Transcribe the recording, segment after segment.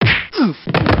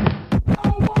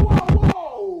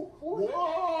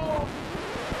Whoa.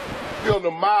 Be on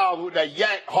the miles with that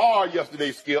yank hard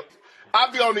yesterday, Skip. I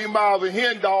be on these miles of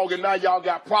hen dog, and now y'all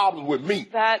got problems with me.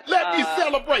 Let me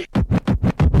celebrate.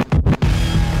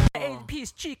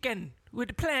 8-piece chicken with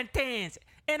the plantains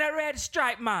and a red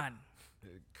stripe, man.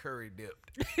 Curry dipped.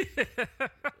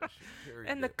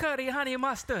 And the curry honey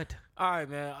mustard. All right,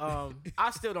 man.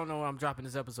 I still don't know when I'm dropping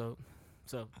this episode,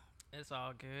 so it's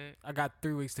all good. I got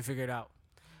 3 weeks to figure it out.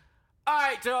 All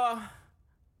right, y'all.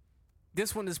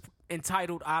 This one is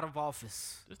entitled "Out of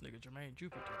Office." This nigga Jermaine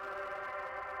Jupiter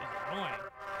is annoying.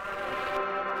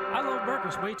 I love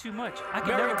burgers way too much. I can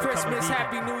Merry never become a Christmas, vegan.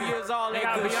 Happy New Year's, all They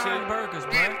that got good Beyond shit. Burgers,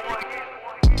 bro.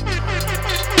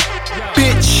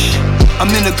 Bitch, I'm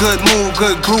in a good mood,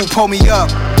 good groove, pull me up.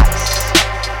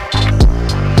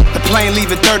 The plane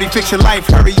leaving 30, fix your life,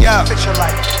 hurry up.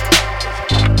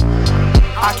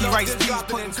 Aki writes beats,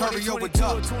 putting curry over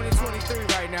duck. 2023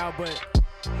 right now, but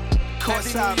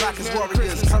Courtside Rockets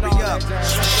Warriors, hurry up.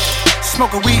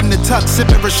 Smoking weed in the tuck,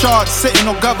 sipping Rashard, sitting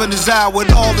on Governor's Eye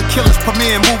with all the killers.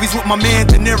 Premiering movies with my man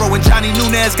De Niro and Johnny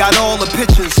Nunez, got all the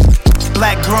pictures.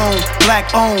 Black grown,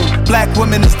 black owned, black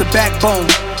women is the backbone.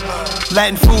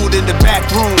 Latin food in the back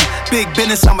room, big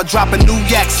business, I'ma drop a new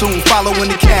yak soon, following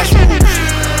the cash moves.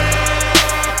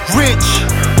 Rich,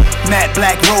 Matte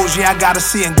Black Rose, yeah, I gotta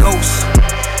see in ghosts.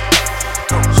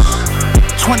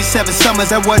 27 summers,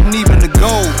 that wasn't even the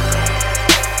goal.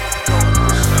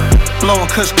 Blowing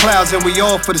kush clouds and we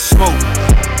all for the smoke.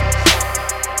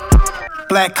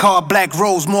 Black car, black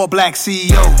rose, more black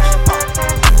CEOs.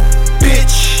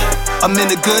 Bitch, I'm in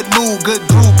a good mood, good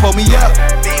groove, pull me up.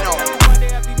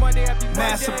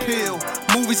 Mass appeal,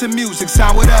 movies and music,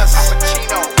 sign with us.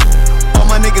 All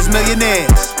my niggas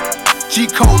millionaires.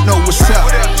 G-Code know what's up.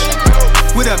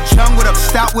 What up, Chung? What up,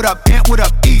 Stout? What up, Ant? What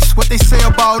up, East? What they say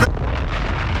about it?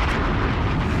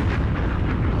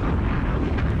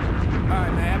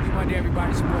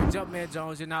 everybody, it's your boy Jumpman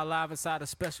Jones. You're now live inside a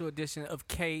special edition of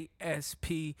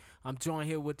KSP. I'm joined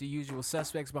here with the usual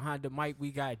suspects behind the mic.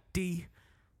 We got D.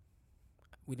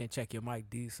 We didn't check your mic,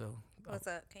 D, so. What's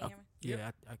up? Can you hear me?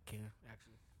 Yeah, I can,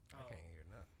 actually. I can't hear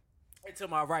nothing. And to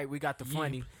my right, we got the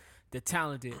funny, the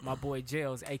talented, my boy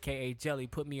Jails, a.k.a. Jelly.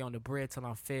 Put me on the bread till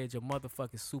I'm fed. Your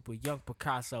motherfucking super young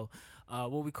Picasso.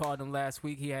 What we called him last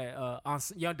week, he had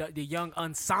the young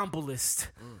ensembleist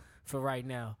for right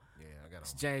now. Yeah, I got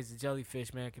It's James the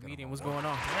Jellyfish, man. Comedian, what's going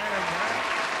on?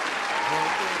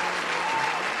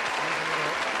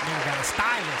 You got a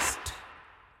stylist.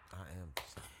 I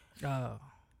am.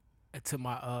 And to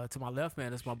my left,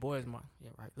 man, that's my boy. To my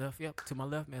left,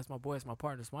 man, that's my boy. It's my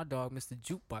partner. It's my dog, Mr.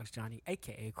 Jukebox Johnny,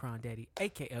 a.k.a. Crown Daddy,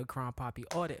 a.k.a. Crown Poppy,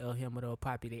 or the El Himado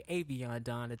Poppy, the Avion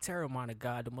Don, the Terramana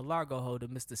God, the Malargo Holder,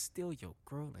 Mr. Steal Your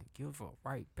Girl and Give Her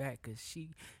Right Back, because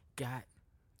she got...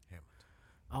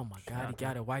 Oh, my God, he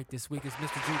got it white this week. It's Mr.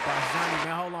 Jukebox Johnny,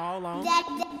 man. Hold on.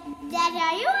 Daddy,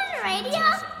 are you on the radio?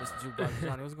 Mr. Jukebox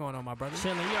Johnny, what's going on, my brother?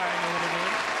 Chilling, you already know what it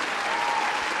is.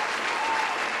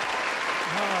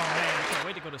 Oh, man, I can't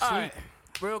wait to go to sleep. All right,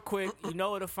 real quick, you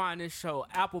know where to find this show.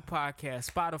 Apple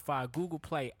Podcasts, Spotify, Google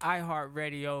Play,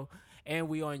 iHeartRadio, and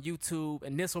we on YouTube.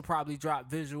 And this will probably drop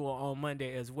visual on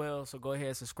Monday as well. So go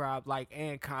ahead, subscribe, like,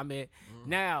 and comment.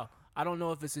 Now, I don't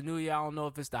know if it's a new year. I don't know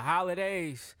if it's the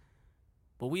holidays.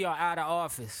 But we are out of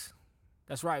office.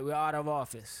 That's right, we're out of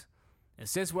office. And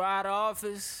since we're out of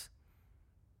office,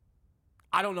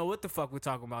 I don't know what the fuck we're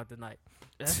talking about tonight.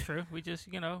 That's true. We just,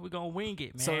 we're going to wing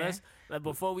it, man. So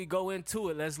before we go into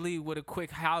it, let's leave with a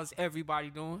quick, how's everybody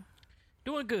doing?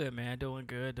 Doing good, man. Doing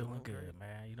good, man.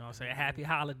 You know what I'm saying? Happy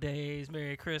holidays,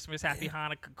 Merry Christmas, Happy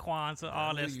Hanukkah, Kwanzaa,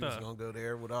 all that stuff. You was going to go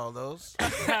there with all those?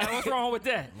 What's wrong with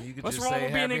that? You could What's just wrong say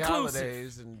with being happy inclusive?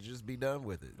 holidays and just be done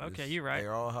with it. Okay, you're right.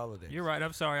 They're all holidays. You're right.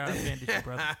 I'm sorry I offended you,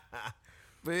 brother.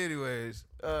 But anyways,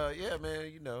 yeah,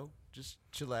 man, just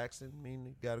chillaxing. I mean,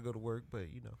 you got to go to work, but,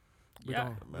 We're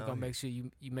going to make sure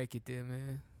you make it there,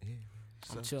 man. Yeah.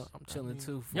 I'm chilling,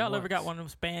 too. Y'all ever got one of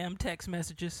them spam text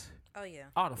messages? Oh, yeah.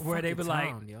 Where they be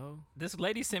like, yo. This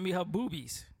lady sent me her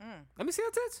boobies. Let me see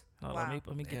her tits. Oh, Wow.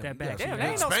 let me get Damn, that back. Damn, some that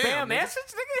ain't no good spam spam, message,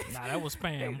 nigga. Nah, that was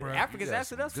spam, bro. Africans You got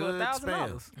asking us for some good $1,000.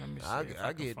 spam. Let me see if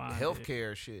I can get find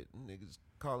healthcare shit. Niggas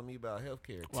calling me about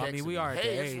healthcare. Well, I mean, we texting are me, at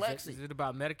hey, the it's age. Lexi. Is it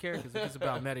about Medicare? Because if it's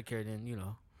about Medicare, then,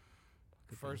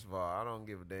 First of all, I don't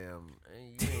give a damn.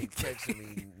 You ain't texting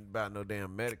me about no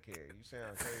damn Medicare. You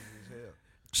sound crazy as hell.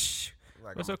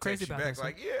 Like, What's I'm so crazy text you about back, that,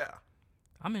 like, yeah.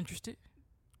 I'm interested.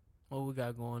 What we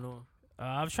got going on?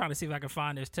 I was trying to see if I can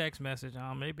find this text message.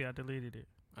 Maybe I deleted it.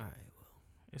 All right, well.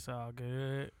 It's all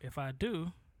good. If I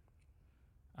do,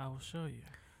 I will show you.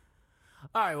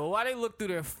 All right, well, while they look through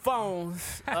their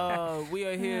phones, we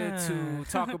are here to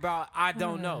talk about I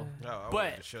Don't Know. Oh, I But-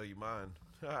 wanted to show you mine.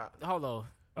 Hold on.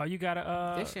 Oh, you got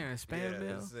a They're sharing spam Yeah,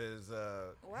 mail. it says,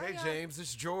 Why hey, y'all- James,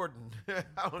 it's Jordan.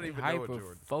 I don't even know what Hyper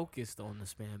Jordan. focused on the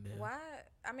spam mail. Why?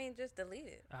 I mean, just delete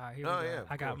it. All right, here Oh, we go. yeah, of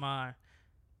I got course. mine.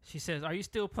 She says, "Are you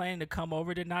still planning to come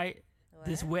over tonight?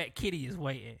 This What? wet kitty is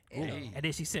waiting." Ew. And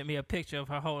then she sent me a picture of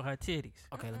her holding her titties.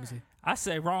 Okay, let me see. I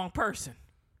say, wrong person.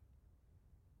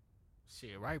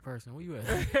 Shit, right person. Where you at?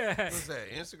 What's that,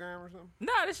 Instagram or something?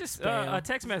 No, it's just Spam.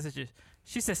 text messages.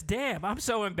 She says, "Damn, I'm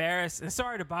so embarrassed and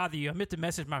sorry to bother you. I meant to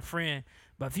message my friend,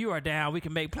 but if you are down, we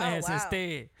can make plans wow.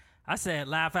 instead." I said,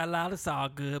 "Laugh out loud, it's all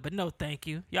good, but no thank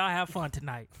you. Y'all have fun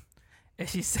tonight." And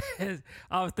she says,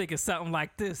 "I was thinking something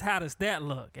like this. How does that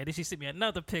look?" And then she sent me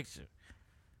another picture.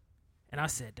 And I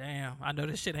said, "Damn, I know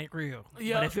this shit ain't real.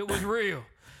 Yeah. But if it was real,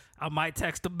 I might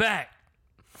text her back."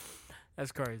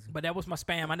 That's crazy. But that was my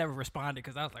spam. I never responded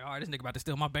because I was like, all right, this nigga about to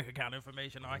steal my bank account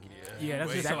information. I can Yeah, that's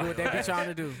Wait, exactly so- what they be trying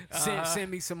to do.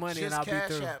 Send me some money and Just I'll cash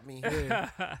be through. at me.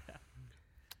 Yeah.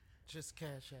 Just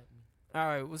cash at me. All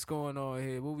right, what's going on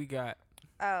here? What we got?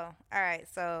 Oh, all right.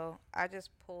 So I just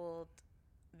pulled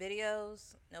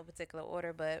videos, no particular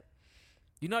order, but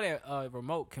You know that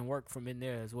remote can work from in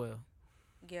there as well.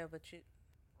 yeah, but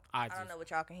I I don't know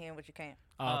what y'all can hear and what you can't.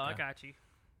 Oh, I okay. got you.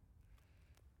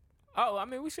 Oh, I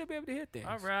mean, we should be able to hear things.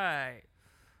 All right.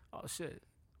 Oh, shit.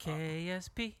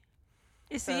 KSP.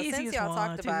 It's So the since easiest y'all one,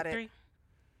 talked 2, about it- 3.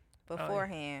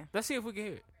 Beforehand, Let's see if we can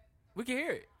hear it. We can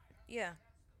hear it. yeah.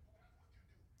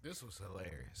 This was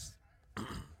hilarious.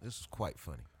 This was quite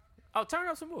funny. Oh, turn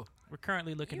up some more. We're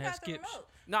currently looking You at got the Skip's. remote.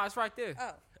 No, it's right there.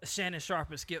 Oh, Shannon Sharp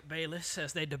and Skip Bayless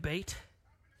as they debate.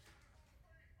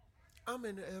 I'm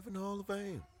in the Evan Hall of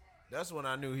Fame. That's when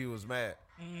I knew he was mad.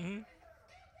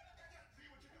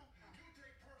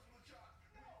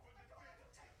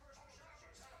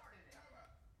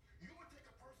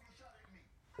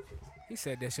 He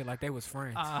said that shit like they was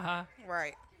friends. Uh-huh.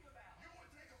 right.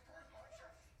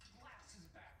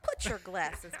 Put your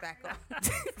glasses back on.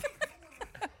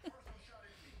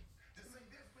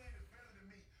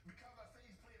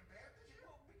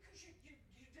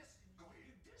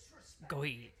 Go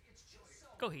ahead.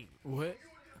 Go ahead. What?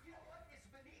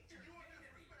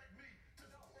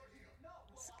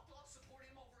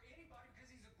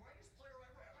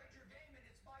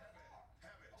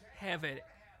 Have it.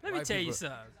 Let me White tell you people-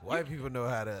 something. White people know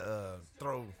how to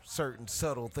throw certain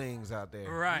subtle things out there.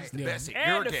 Right. He's the best at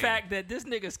your And the game. fact that this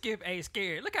nigga Skip ain't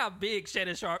scared. Look how big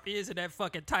Shannon Sharp is in that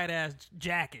fucking tight-ass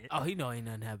jacket. Oh, he know ain't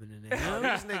nothing happening there. You know,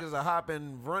 these niggas are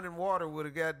hopping running water with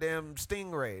a goddamn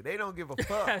stingray. They don't give a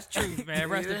fuck. That's true, man.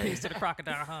 Rest in Yeah. peace to the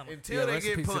Crocodile Hunter. Until they rest in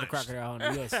get peace to the punched. crocodile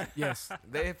hunter. Yes, yes.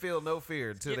 They feel no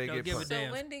fear until Skip they don't get give a punched. damn.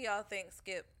 So when do y'all think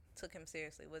Skip took him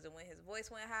seriously? Was it when his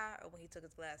voice went high or when he took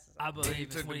his glasses off? I believe He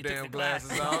it's took when the he damn took the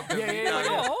glasses off. Yeah, yeah,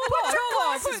 yeah. Hold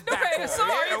on. glasses back on.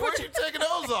 Sorry, Yeah, what you taking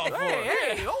those off for?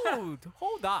 Hey,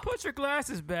 hold up. put your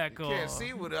glasses back on. Can't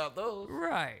see without those.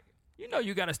 Right. You know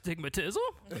you got astigmatism.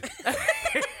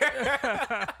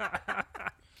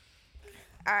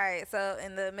 All right. So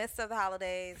in the midst of the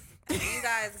holidays, do you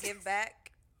guys give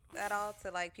back at all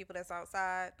to like people that's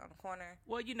outside on the corner?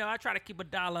 Well, you know, I try to keep $1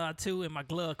 or $2 in my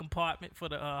glove compartment for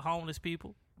the homeless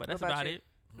people, but that's What about about you? it.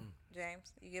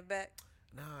 James, you give back?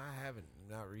 No, I haven't.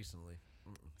 Not recently.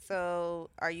 So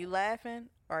are you laughing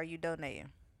or are you donating?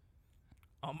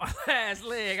 On my last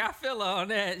leg, I feel her on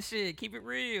that shit. Keep it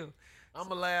real. I'm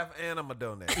going to laugh and I'm going to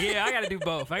donate. Yeah, I gotta do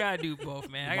both. I gotta do both,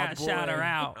 man. I My gotta shout boy. her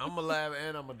out. I'm going to laugh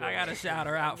and I'm going to I donate. gotta shout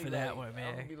her out I'll be for that like- one, I'm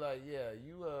man. going to be like, yeah,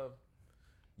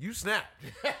 you snapped.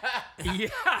 Yeah.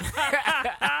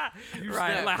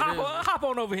 right. snapped Like for this. hop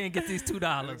on over here and get these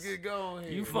 $2. Get going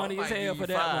here. You funny I as might hell give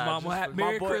for you that one, $5 mama. just for-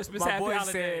 Merry Christmas, my happy boy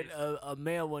holidays. said a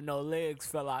man with no legs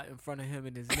fell out in front of him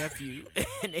and his nephew,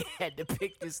 and they had to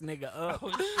pick this nigga up.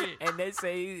 Oh, shit. And they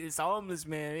say it's a homeless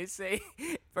man. They say,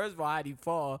 first of all, how'd he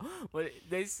fall? But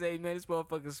they say, man, this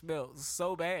motherfucker smelled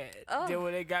so bad. Oh. Then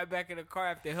when they got back in the car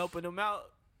after helping him out,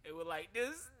 they were like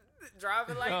this,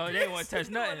 driving like Oh, they this. didn't wanna touch They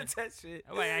didn't wanna nothing. touch shit.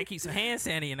 I'm like, I keep some hand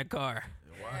sanitizer in the car.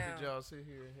 Why did y'all sit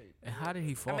here and hate? And how did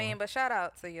he fall? I mean, but shout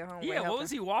out to your homeboy. Yeah, what helping.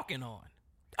 was he walking on?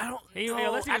 I don't He, know.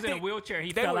 unless he was I in a think wheelchair,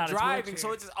 he they fell were out of driving, his so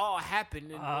wheelchair. it just all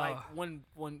happened in like Oh.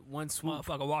 one swoop.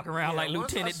 Motherfucker walking around like Once I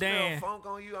Lieutenant smell Dan. funk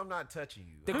on you, I'm not touching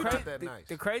you. The, I'm cra- not that the- nice.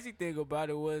 the crazy thing about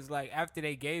it was like after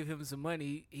they gave him some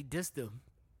money, he dissed them.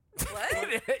 What?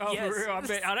 Oh, Yes. for real? I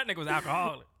bet. Oh, that nigga was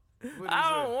alcoholic.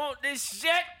 I don't want this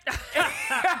shit.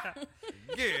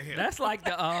 Yeah. That's like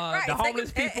the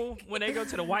homeless people when they go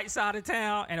to the white side of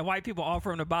town and the white people offer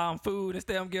them to buy them food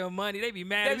instead of giving them money. They be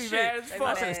mad as shit.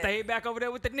 I should have stayed back over there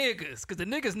with the niggas because the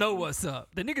niggas know what's up.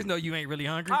 The niggas know you ain't really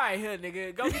hungry. All right, here,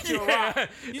 nigga. Go get you a rock.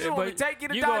 You just want me to take you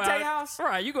to Dante house?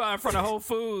 Right, you go out in front of Whole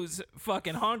Foods,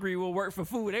 fucking hungry, will work for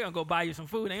food. They gonna go buy you some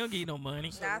food. They ain't gonna give you no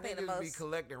money. Nah, I think the Niggas be most...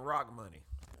 collecting rock money.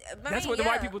 That's what the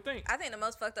white people think. I think the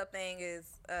most fucked up thing is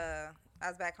I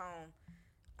was back home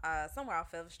somewhere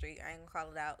off Feather Street. I ain't gonna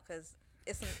call it out because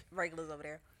it's some regulars over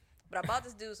there. But I bought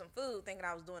this dude some food thinking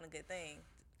I was doing a good thing.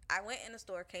 I went in the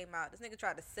store, came out. This nigga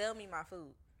tried to sell me my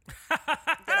food.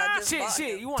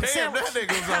 Shit. You want a Damn, sandwich? that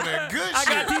nigga was on that good shit.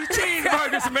 I got these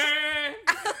cheeseburgers, man.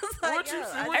 What you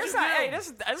Hey,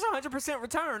 that's 100%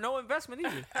 return. No investment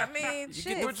either. I mean, You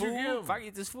shit. get the food. If I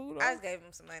get this food, I just gave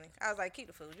him some money. I was like, keep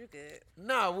the food. You're good.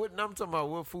 Nah, I'm talking about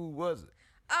what food was it?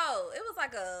 Oh, it was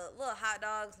like a little hot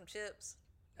dog, some chips.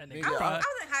 Nigga, I was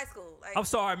in high school. Like, I'm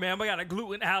sorry, man. I got a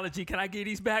gluten allergy. Can I get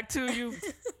these back to you?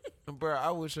 Bro, I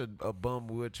wish a bum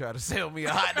would try to sell me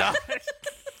a hot dog.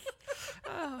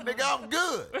 Nigga, I'm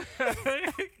good.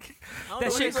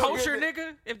 That shit kosher,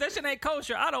 nigga? If that shit ain't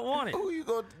kosher, I don't want it. Who you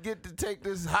gonna get to take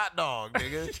this hot dog,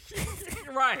 nigga?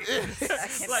 Right.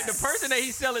 Like the person that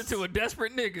he's selling to, a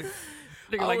desperate nigga.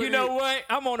 Nigga, like, you wouldn't know what?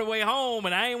 I'm on the way home,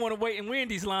 and I ain't want to wait in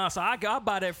Wendy's line, so I'll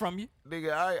buy that from you. Nigga,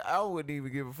 I wouldn't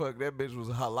even give a fuck. That bitch was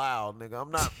halal, nigga.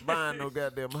 I'm not buying no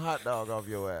goddamn hot dog off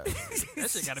your ass. That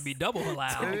shit got to be double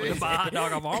halal to buy a hot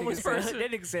dog off a homeless person.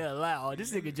 That nigga said loud.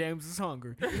 This nigga James is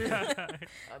hungry. I know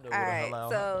what all a right, halal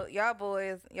so y'all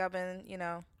boys, y'all been,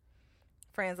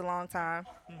 friends a long time.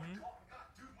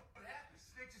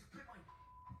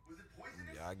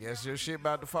 Yeah, I guess your shit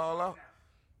about to fall off.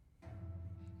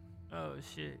 Oh,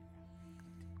 shit.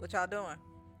 What y'all doing?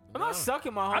 I'm not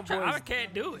sucking my I homeboys.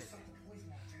 can't do it.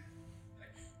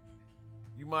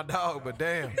 You my dog, but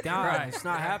damn. Die. It's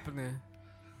not happening.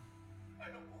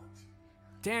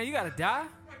 Damn, you gotta die?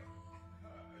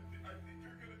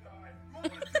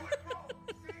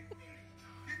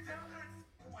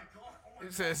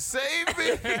 He said, save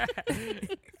me.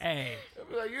 Hey.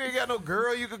 Like, you ain't got no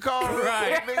girl you can call.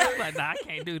 Right. Nigga. Like, nah, I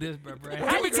can't do this, bro.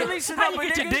 How you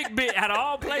get your dick bit out of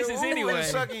all places Who anyway? ain't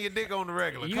sucking your dick on the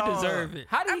regular? You Call deserve her. it.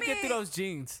 How did I you get through mean, those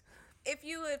jeans? If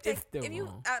you would take, they're if you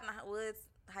wrong. out in the woods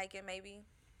hiking, maybe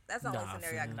that's the only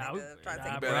scenario I can think of. Trying to take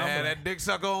nah, a You better Bro, have that dick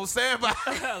sucker on standby.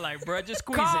 Like, bro, just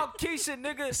squeeze Call it. Keisha,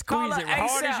 nigga. Squeeze Call her it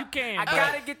hard as ASAP. you can, I bro.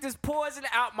 gotta get this poison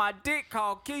out my dick.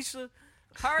 Call Keisha.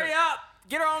 Hurry up.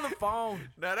 Get her on the phone.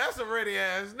 Now that's a ready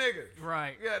ass nigga.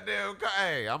 Right. Goddamn,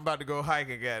 hey, I'm about to go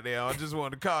hiking, goddamn. I just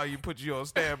wanted to call you, put you on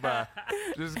standby.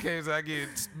 Just in case I get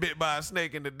bit by a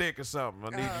snake in the dick or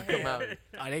something. I need you to come out.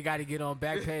 Oh, they gotta get on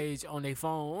Backpage on their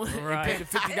phone Right. and pay the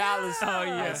 $50. Oh,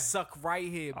 yeah. And suck right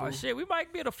here, boo. Oh, shit. We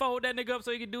might be able to fold that nigga up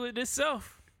so he can do it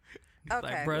himself. Okay.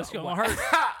 Like, bro, it's gonna hurt. This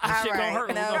All shit gonna right, hurt.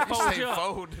 We're no. gonna fold Say you up.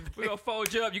 fold. We're gonna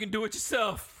fold you up. You can do it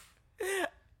yourself.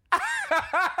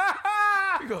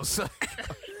 You gonna suck.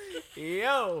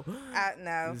 Yo.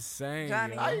 No. Insane.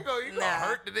 Johnny. How you gonna Nah.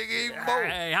 hurt the nigga even more?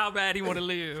 Hey, how bad he want to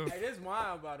live? Hey, this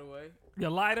mine, by the way. Your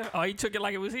lighter? Oh, he took it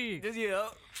like it was his. This yeah.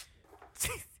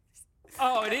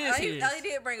 Oh, it is Oh, he his.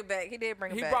 did bring it back. He did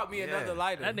bring it He back. brought me another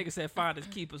lighter. That nigga said find his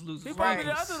keepers, lose He his brought me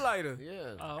rings. the other lighter. Yeah.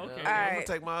 Oh, okay. I'm All gonna right.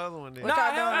 take my other one then. What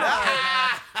y'all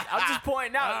doing? I'm just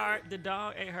pointing out. All right, the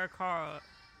dog ate her car up.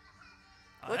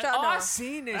 What Oh, y'all I doing?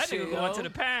 seen this That shit. nigga going yo. to the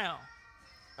pound.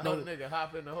 No nigga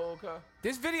hop in the whole car.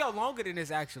 This video longer than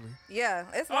this, actually. Yeah,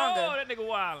 it's Oh, longer. that nigga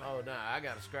wildin'. Oh nah, I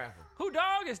gotta scrap him. Who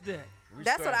dog is that?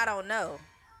 That's what I don't know.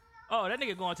 Oh, that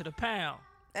nigga going to the pound.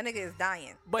 That nigga is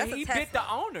dying. But That's he a bit the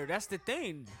Tesla. owner. That's the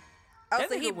thing. Oh, that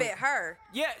so nigga he was- bit her.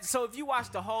 Yeah, so if you watch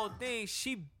the whole thing,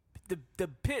 the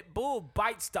pit bull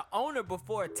bites the owner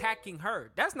before attacking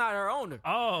her. That's not her owner.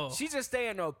 Oh. She just stay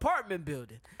in the apartment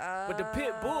building. But the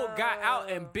pit bull got out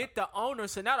and bit the owner,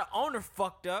 so now the owner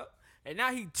fucked up. And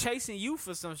now he chasing you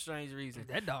for some strange reason.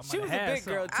 That dog She might was have a had big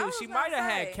girl something. I too. was She gonna might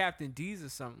have say. had Captain D's or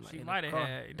something. She in might the have car.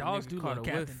 had. That Dogs nigga do caught love a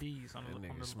Captain whiff. D's on That the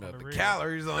nigga smelled the rib.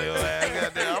 calories on your ass.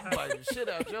 Goddamn, I'm biting shit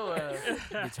out your ass.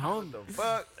 Bitch hungry.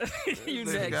 Fuck. You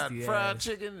This nigga got nasty fried ass.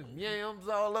 chicken and yams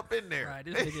all up in there. Right,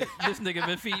 this nigga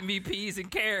been feeding me peas and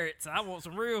carrots. I want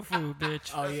some real food,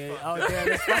 bitch. Oh yeah. Oh damn.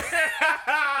 That's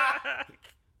right.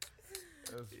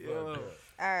 That's fucked up.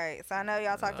 All right, so I know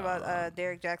y'all talked about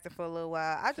Derek Jackson for a little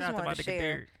while. I just Shout out wanted my to nigga share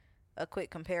Derek. a quick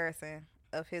comparison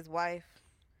of his wife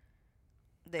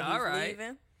that All he's right.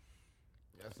 leaving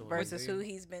That's the one versus he- who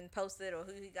he's been posted or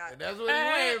who he got. And that's what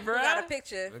Hey, he went. Who got a bruh.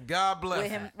 picture God bless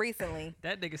with him recently.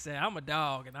 That nigga said, I'm a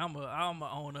dog and I'm a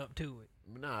own up to it.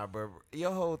 Nah, bro.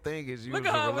 Your whole thing is you Look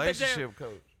was at her a with the relationship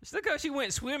coach. Look how she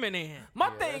went swimming in. My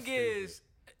Yeah, thing that's is,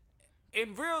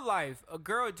 in real life, a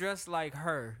girl dressed like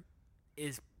her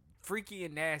is freaky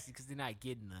and nasty because they're not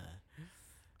getting none.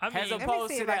 I mean, As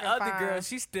opposed see to if I that can other find- girl,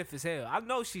 she's stiff as hell. I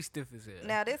know she's stiff as hell.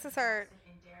 Now this is her.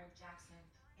 And Derek Jackson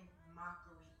in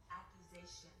mockery,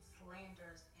 accusations,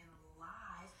 slanders, and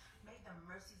lies. May the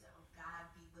mercies of God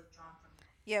be withdrawn from you.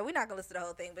 Yeah, we're not gonna listen to the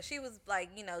whole thing, but she was like,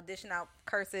 dishing out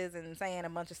curses and saying a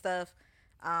bunch of stuff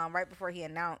right before he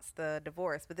announced the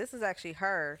divorce. But this is actually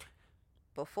her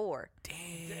before.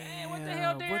 Damn, what the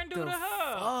hell Darren do to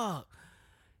her? Fuck?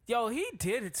 Yo, he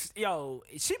did it. Yo,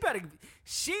 she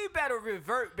better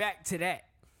revert back to that.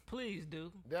 Please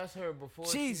do. That's her before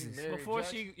Jesus. she married Before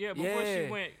Jackson? she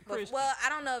went Christian. Well, I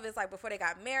don't know if it's like before they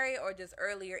got married or just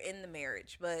earlier in the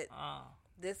marriage, but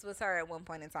this was her at one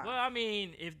point in time. Well, I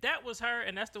mean, if that was her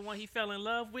and that's the one he fell in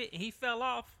love with and he fell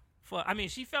off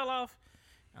she fell off.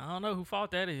 I don't know who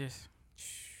fault that is.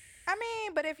 I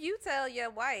mean, but if you tell your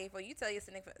wife or you tell your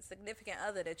significant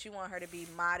other that you want her to be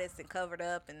modest and covered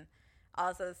up and all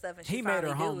this other stuff, and she He made her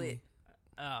finally do homely. it.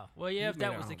 Oh, well, yeah, if made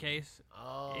that her was the homely. case.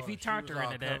 Oh, If he she turned was her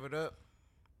all into that. covered up.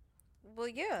 Well,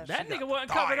 yeah. That got nigga the wasn't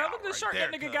thigh covered up. out Look at the right shirt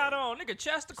there, that nigga cuz. got on. Nigga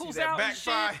chesticles See that out back and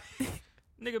shit. thigh?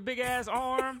 Nigga big ass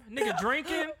arm. Nigga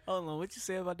drinking. Hold on, what you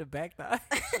say about the back thigh?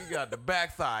 She got the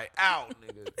back thigh out,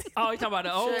 nigga. Oh, you talking about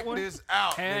the old Check one? this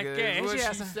out, Heck nigga. yeah. Is And what she,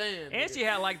 had she's saying. and nigga. she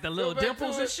had like the little back to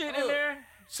dimples and it. shit in Look. there.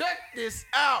 Check this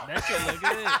out. That shit look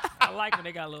good. I like when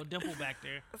they got a little dimple back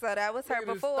there. So that was her Look at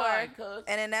his before, thigh, cuz.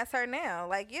 and then that's her now.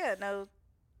 Like, yeah, no,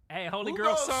 Hey, Holy Who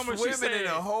Girl goes Summer, she swimming said. in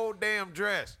a whole damn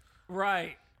dress?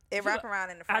 Right. it wrap around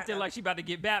in the front. Acting though. like she about to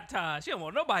get baptized. She don't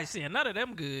want nobody seeing none of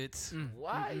them goods.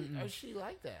 Why is she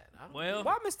like that? I don't Well,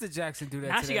 Why Mr. Jackson do that?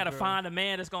 now to she that got to girl? find a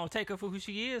man that's going to take her for who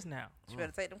she is now. She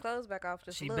better take them clothes back off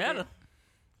just She a little better.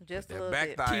 bit. Just a that little back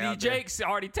bit. thigh TD out there. Jakes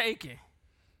already taken.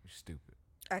 You stupid.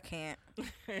 I can't.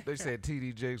 They said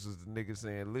TD Jakes was the nigga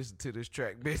saying, "Listen to this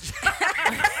track, bitch."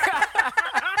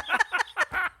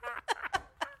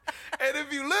 And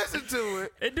if you listen to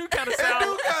it, It do kind of it sound,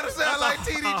 do kind of sound like a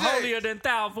TD holier Jakes. than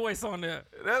thou voice on there.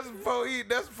 That's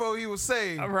before he was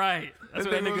saved. All right. That's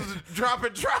That what that nigga nigga. was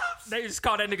dropping drops. They just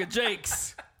call that nigga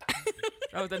Jakes.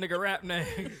 That was that nigga rap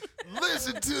name.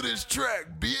 Listen to this track,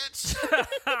 bitch.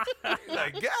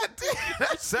 Like, God damn,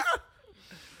 that sound.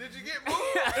 Did you get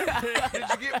moved? Did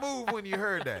you get moved when you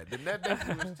heard that? Then that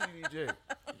definitely was TD Jakes.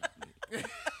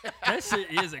 That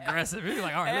shit is aggressive. You're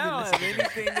like, all right, I don't let me have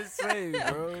listen. anything to say,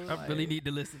 bro. I really need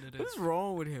to listen to this. What's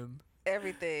wrong with him?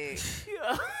 Everything.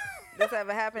 This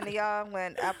ever happened to y'all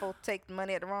when Apple take the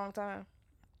money at the wrong time?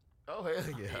 Oh,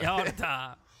 hell yeah. All the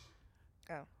time.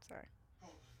 Oh, sorry.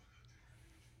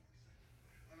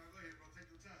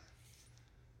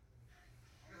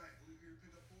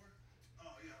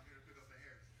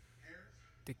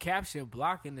 The caption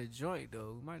blocking the joint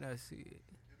though. We might not see it.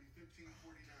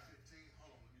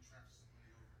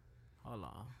 Hold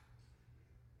on.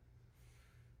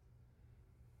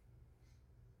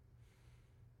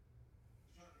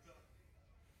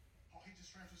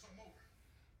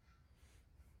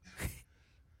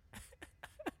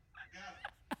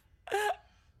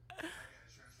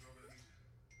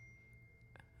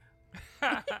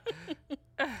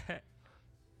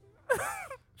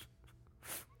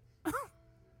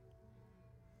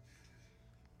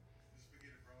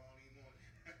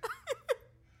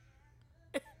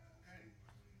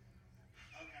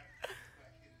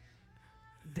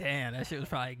 Damn, that shit was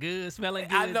probably good. Smelling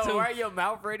good, I know, too. right? Your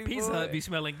mouth ready Pizza for Hut it. be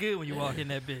smelling good when you walk in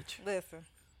that bitch. Listen.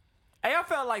 Hey, I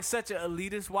felt like such an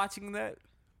elitist watching that.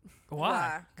 Why? Why?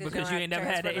 'Cause you Because don't you have ain't to never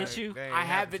had that transfer issue? They I ain't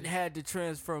haven't had to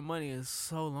transfer money in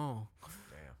so long.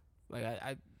 Damn.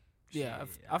 Like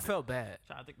I felt bad.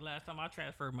 Trying to think the last time I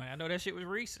transferred money. I know that shit was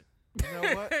recent. You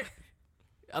know what?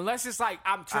 Unless it's like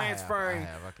I'm transferring, I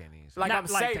have. I can't even. like Not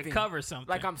I'm like saving, to cover something.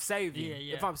 like I'm saving. Yeah,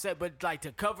 yeah. If I'm saving, but like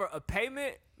to cover a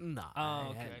payment, nah. Oh, I ain't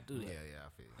okay. had to do Yeah, that. I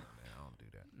feel you, man. I don't do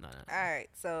that. Nah. All right.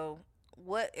 So,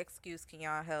 what excuse can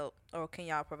y'all help or can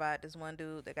y'all provide this one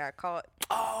dude that got caught?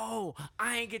 Oh,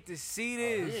 I ain't get to see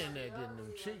this. He in there getting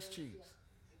them cheeks.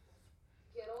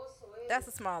 That's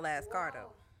a small ass car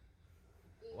though.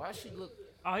 Why she look?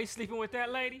 Oh, he's sleeping with that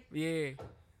lady? Yeah,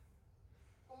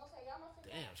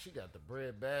 Damn, she got the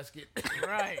bread basket.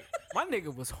 Right. my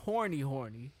nigga was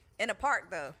horny. In the park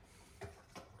though.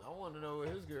 I want to know what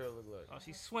his girl look like. Oh,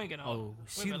 she's swinging on Oh, him.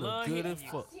 she Women look love good hitting as you.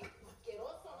 fuck.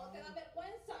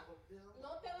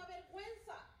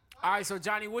 All right, so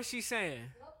Johnny, what's she saying?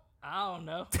 I don't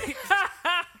know.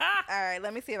 All right.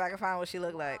 Let me see if I can find what she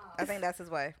looked like. I think that's his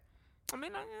wife. I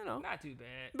mean, you know, Not too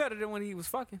bad. better than when he was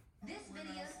fucking. This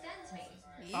video sends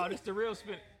me. Oh, this the real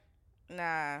spin.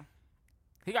 Nah.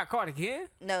 He got caught again?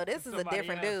 No, this is a Somebody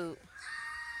different else.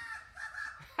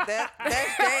 dude.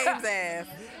 That's James' ass.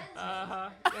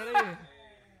 That is.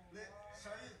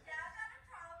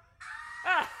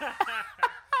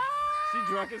 She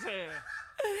drunk as hell.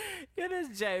 Yeah,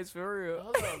 that's James for real.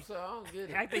 Hold up, so I don't get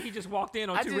it. I think he just walked in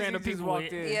on I two just- random he just people.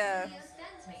 walked in. Yeah.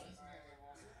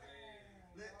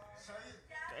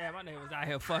 Damn, my name was out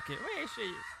here fucking. Man, shit.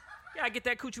 You gotta get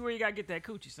that coochie where you gotta get that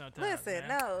coochie sometimes. Listen,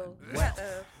 man. no. What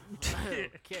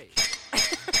Okay.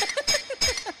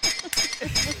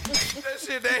 That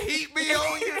shit that heat be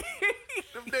on you.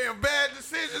 Them damn bad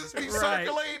decisions be Right.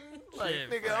 circulating. Like, Shit,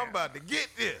 nigga, I'm about to get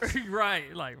this.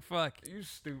 Right, like fuck. You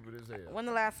stupid as hell. When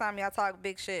the last time y'all talked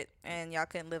big shit and y'all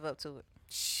couldn't live up to it?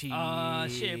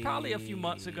 Shit, probably a few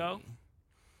months ago.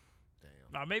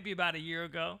 Damn. Or maybe about a year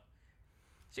ago.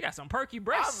 She got some perky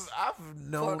breasts. I've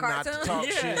known For a not to cartoon? talk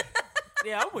Yeah. shit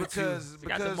Yeah, I'm with because She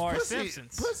got the Marge pussy,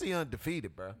 Simpsons. pussy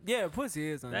undefeated, bro. you. Yeah, pussy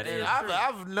is on That there. is-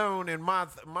 I've known in my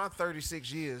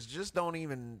 36 years, just don't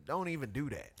even do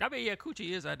that. I mean, yeah, coochie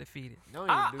is undefeated. Don't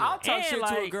even do I'll that. talk And, shit to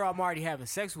a like- girl I'm already having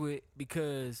sex with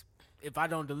because if I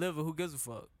don't deliver, who gives a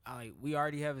fuck? We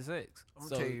already having sex. I'm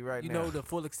gonna tell you right you now. know the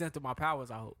full extent of my powers,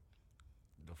 I hope.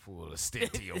 The full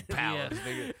extent of your powers,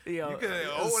 nigga. Yo, You could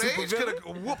a old age supervillain? could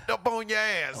have whooped up on your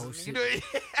ass. Oh, You shit.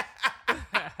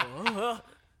 know,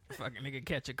 Fucking nigga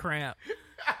catch a cramp.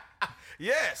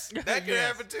 yes, that could Yes.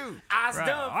 happen too. Eyes Right.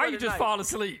 done. Or for you the just night. fall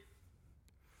asleep.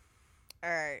 All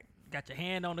right. Got your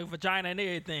hand on the vagina and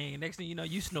everything. Next thing you know,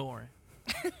 you snoring.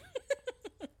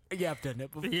 Yeah, I've done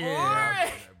that before.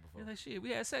 Yeah. You're like, shit,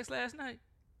 we had sex last night.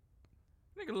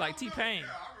 Nigga look like T-Pain.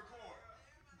 Yeah, I record.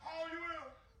 How old you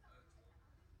is?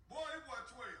 Boy, it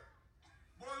was 12.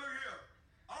 Boy, look here.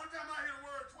 Only time I hear the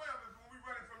word 12 is when we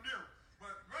running from them.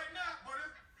 But right now, boy,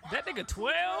 this... That nigga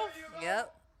 12?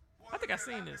 Yep. I think I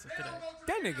seen this today.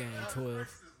 That nigga ain't 12.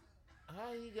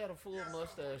 How you got a full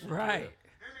mustache? Right.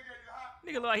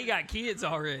 Nigga look like he got kids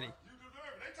already.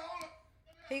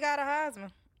 He got a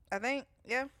Heisman. I think.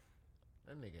 Yeah.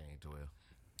 That nigga ain't 12.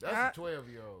 That's a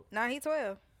 12-year-old. Nah, he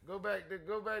 12. Go back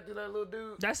to that little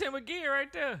dude. That's him again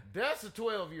right there. That's a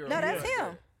 12-year-old. No, that's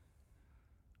him.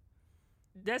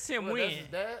 That's him Well, when? that's his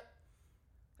dad.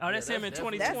 Oh, that's Yeah, him in that's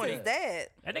 2020. That's his dad.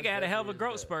 That nigga had a hell of a definitely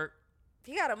growth his dad. spurt.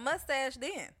 He got a mustache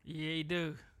then. Yeah, he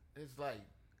do. It's like,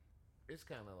 it's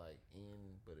kind of like in,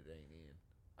 but it ain't in.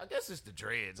 I guess it's the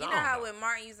dreads. You I know don't how when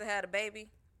Martin used to have a baby,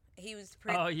 he was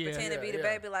Oh, yeah. pretending to be the Yeah,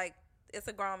 yeah. baby like it's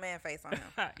a grown man face on him.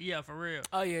 Yeah, for real.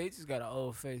 Oh yeah, he just got an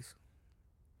old face.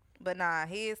 But nah,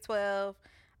 he is 12.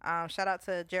 Shout out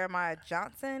to Jeremiah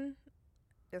Johnson.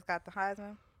 Just got the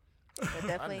Heisman. But I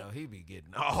definitely, know he be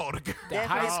getting all the The Definitely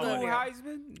high Oh, school yeah.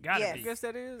 Heisman? Gotta Yes. be. I guess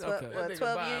that is? Twe- Okay. well, That nigga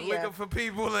 12 buying years, liquor yeah. for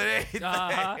people and everything.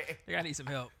 Uh-huh. I need some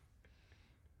help.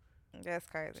 That's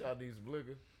crazy. Y'all need some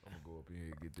liquor? I'm gonna go up in here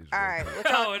and get this. All right, what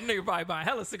y'all, Oh, nigga probably buying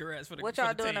hella cigarettes for the what for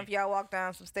y'all the doing team. if y'all walk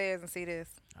down some stairs and see this?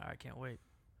 I can't wait.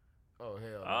 Oh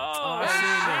hell. No. Oh,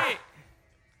 I shit.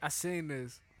 I seen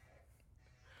this.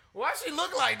 Why she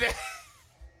look like that?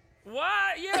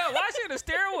 Why? Yeah, why she in the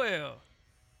stairwell?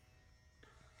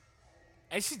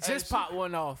 And she just popped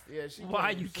one off. Yeah, she.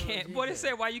 Why came you as soon as can't? he What it came.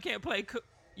 said? Why you can't play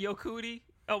your cootie?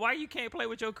 Why you can't play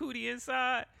with your cootie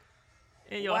inside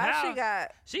in your Why house? she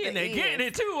got She in the there getting ears?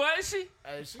 it too, wasn't she?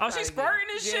 Hey, she Oh, she probably squirting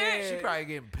and getting- shit? She probably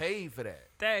getting paid for that.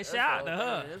 That shout out to all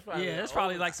her. thing. It's probably Yeah, the it's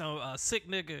probably old- like some sick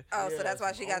nigga. Oh, so Yeah, that's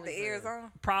why some she got the OnlyFans. ears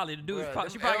on? Probably the dude. Bruh,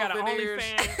 She them probably got an elven ears.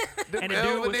 OnlyFans. Them And the dude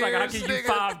was elven like, "I'll ears, give you nigga.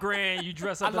 $5,000. You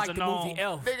dress I up like as a the gnome." movie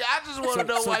Elf. Nigga, I just want to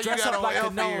know so why you dress got up on like a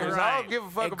elf gnome, ears. I right. don't give a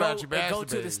fuck And about you, and go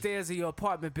to masturbating. the stairs of your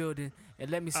apartment building and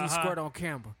let me see squirt on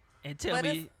camera. And tell But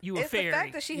me you a it's fairy. the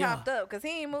fact that she Yeah. hopped up because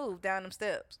he ain't moved down them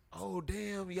steps. Oh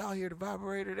damn! Y'all hear the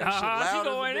vibrator? That shit She loud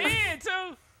going as a bitch. in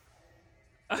too.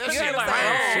 That She shit like,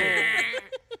 like,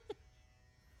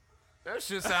 that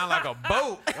shit sound like a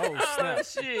boat. Oh oh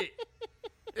snap! shit.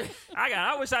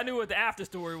 I wish I knew what the after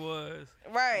story was.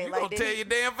 Right. You like gonna did tell he- your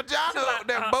damn vagina up,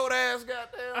 that boat ass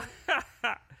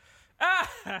goddamn.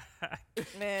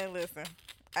 Man, listen.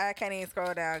 I can't even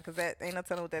scroll down because that ain't no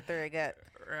telling what that thread got.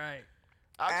 Right.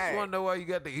 I just Alright. want to know why you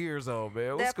got the ears on,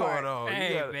 man. What's That part. going on? You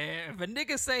Hey gotta- man, if a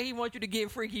nigga say he want you to get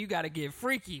freaky, you gotta get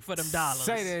freaky for them dollars.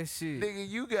 Say that shit. Nigga,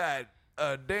 you got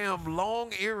a damn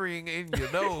long earring in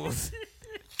your nose.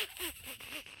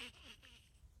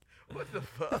 What the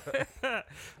fuck?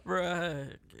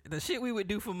 Bruh, the shit we would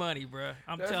do for money, bruh.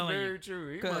 I'm That's telling very you.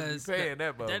 true. He must be 'Cause paying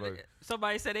that motherfucker.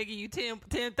 somebody said they give you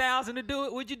 10,000 to do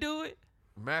it. Would you do it?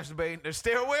 Masturbating the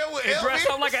stairwell with And dress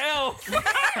elf up like an elf.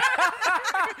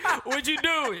 Would you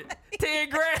do it? 10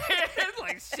 grand? It's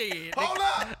like shit. Hold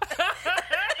up!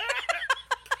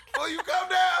 Before you come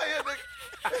down here, nigga.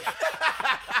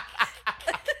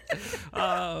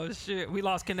 Oh shit, we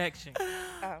lost connection.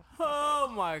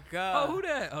 Oh my Oh, god. who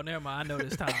that? Oh, never mind. I know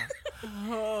this time.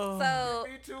 So,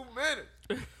 Give me 2 minutes.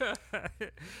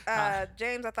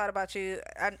 James, I thought about you.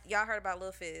 Y'all heard about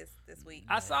Lil Fizz this week.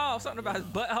 I saw something about his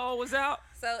butthole was out.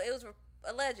 So it was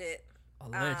alleged.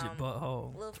 Alleged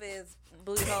butthole. Lil Fizz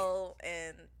booty hole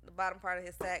and the bottom part of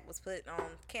his sack was put on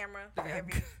camera for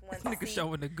everyone This to nigga see.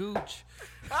 showing the gooch.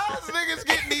 How's niggas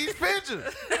getting these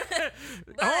pictures?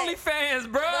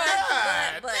 OnlyFans, bro.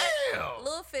 But damn.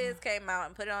 Lil Fizz came out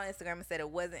and put it on Instagram and said it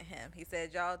wasn't him. He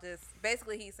said y'all just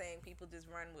basically he's saying people just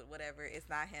run with whatever. It's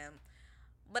not him.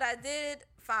 But I did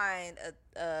find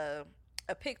a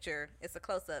picture. It's a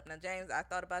close up. Now James, I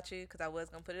thought about you because I was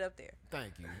gonna put it up there.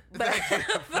 Thank you. But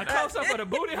A close up of the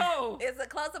booty hole. it's a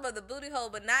close up of the booty hole,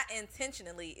 but not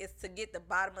intentionally. It's to get the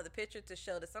bottom of the picture to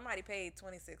show that somebody paid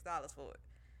 $26 for it.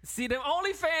 See, them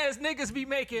OnlyFans niggas be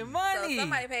making money. So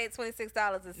somebody paid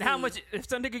 $26 to see. How much? If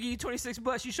some nigga give you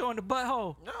 $26, you showing the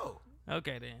butthole? No.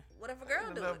 Okay then. What if a girl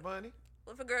do Enough it? money.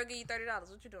 What if a girl give you $30?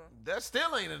 What you doing? That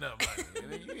still ain't enough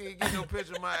money. You ain't getting no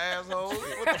picture of my asshole.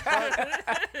 What the fuck?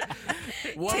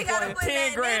 You gotta put 10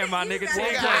 that grand, in. my You nigga, gotta 10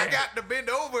 put Nigga, grand. I got to bend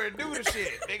over and do the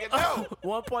shit. Nigga, no.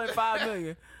 1.5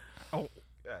 million. God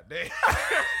damn.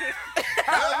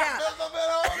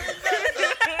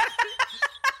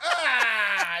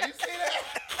 You see that?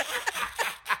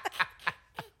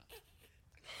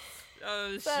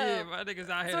 Oh So, shit, my niggas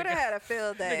out here. Twitter had a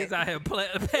field day. Niggas out here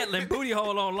peddling booty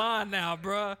hole online now,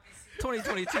 bruh.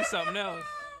 2022 something else.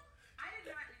 I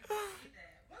did not even see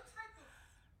that. What type of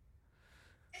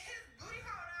his booty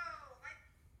hole though? Like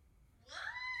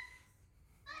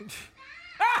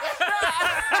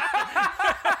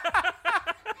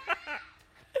girl,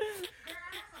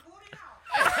 that's a booty hole.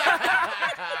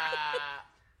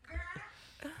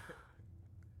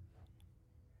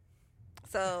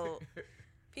 So,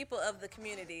 people of the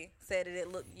community said that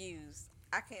it looked used.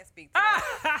 I can't speak to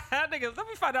that. Niggas, let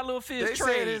me find that little Fizz They said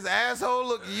trade. his asshole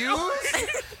look used.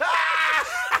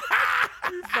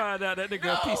 Find out that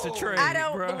nigga a piece of trade, I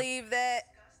don't bruh. believe that.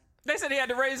 They said he had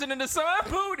to raise it in the sun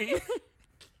booty.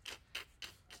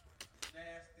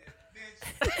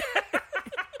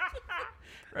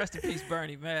 Rest in peace,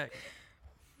 Bernie Mac.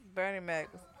 Bernie Mac.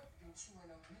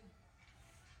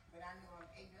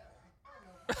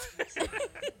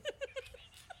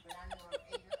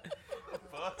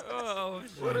 Oh,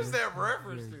 What is that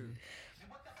reference to?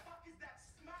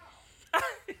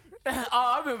 Oh,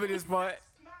 I remember this part.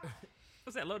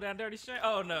 what's that, low down dirty shit?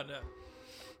 Oh, no.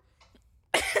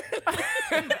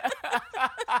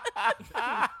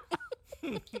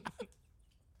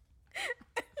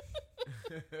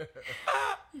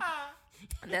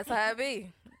 That's how it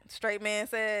be. Straight man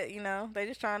said, you know, they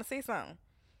just trying to see something.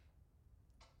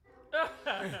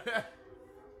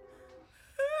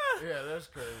 Yeah, that's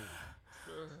crazy.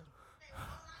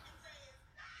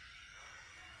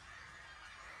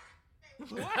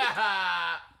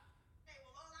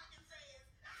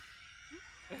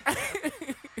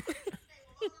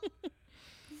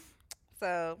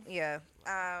 So, yeah.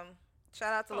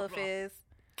 Shout out to Lil Fizz.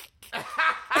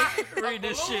 Read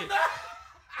this shit.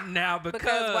 Now,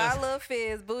 Because while Lil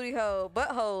Fizz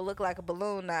butthole looked like a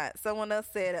balloon knot, someone else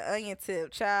said an onion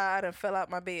tip. Child, I done fell out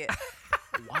my bed.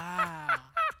 Wow.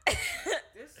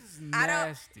 This is I don't-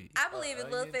 nasty. I believe if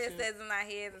Lil Fizz says it's not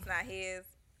his, it's not his.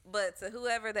 But to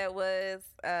whoever that was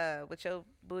with your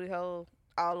booty hole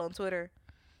all on Twitter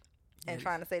and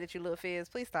trying to say that you Lil Fizz,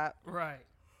 please stop. right.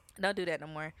 Don't do that no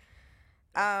more.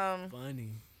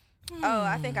 Funny. Oh,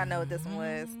 I think I know what this one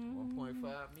was. 1.5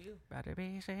 mil. Better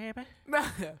be baby.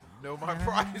 Know my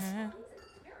price.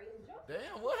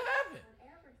 Damn, what happened?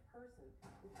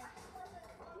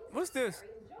 What's this?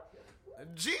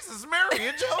 Jesus, Mary,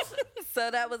 and Joseph.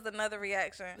 So that was another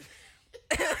reaction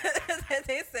that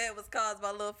they said was caused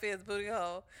by Lil Fizz booty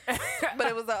hole. But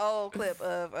it was an old clip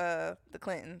of the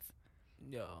Clintons.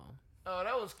 Yo. Oh,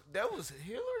 that was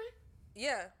Hillary?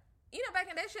 Yeah. You know, back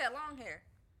in that shit had long hair.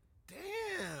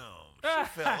 Damn.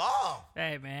 She fell off.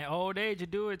 Hey, man, old age will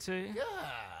do it to you. Yeah.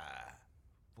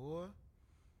 Boy.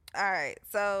 All right.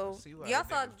 So See why y'all that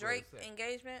saw nigga Drake's was upset.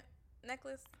 engagement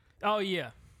necklace? Oh,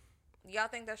 yeah. Y'all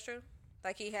think that's true?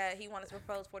 Like he wanted to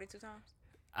propose 42 times?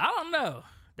 I don't know.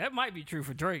 That might be true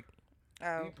for Drake.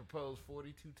 Oh. He proposed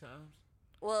 42 times.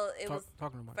 Well, it was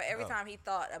Talking about for every time he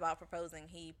thought about proposing,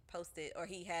 he posted or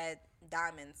he had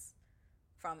diamonds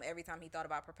from every time he thought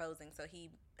about proposing. So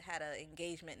he had an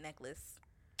engagement necklace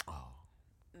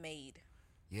made.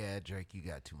 Yeah, Drake, you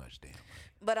got too much damn money.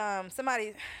 But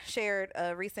somebody shared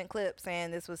a recent clip saying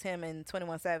this was him and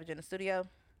 21 Savage in the studio.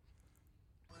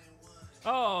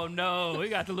 Oh, no. We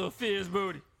got the little Fizz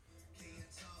booty.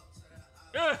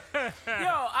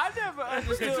 I never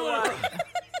understood why.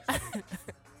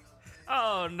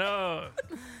 Oh no.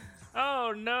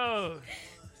 Oh no.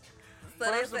 So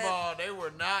they First of said- all, they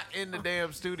were not in the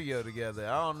damn studio together.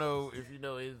 I don't know if you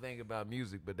know anything about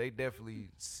music, but they definitely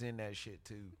send that shit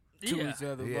to To Yeah. each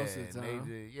other yeah, most of the and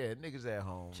time. niggas at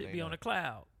home. Should They be on the not-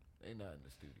 cloud. They not in the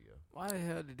studio. Why the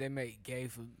hell did they make gay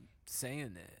for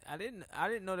saying that? I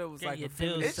didn't know there was Yeah, like you a do.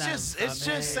 feminist. It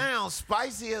just sounds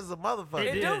spicy as a motherfucker.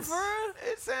 It It do is. for real?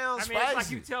 It sounds I mean, it's like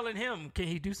spicy. you telling him, can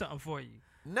he do something for you?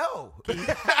 No.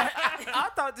 I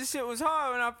thought this shit was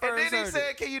hard when I And first then he heard said,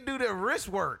 it. "Can you do the wrist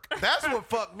work?" That's what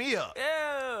fucked me up.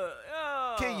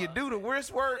 Yeah. Can you do the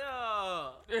wrist work?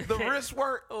 Yeah. The wrist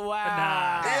work? Wow.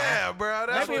 Nah. Yeah, bro.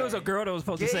 That's Maybe it what- was a girl that was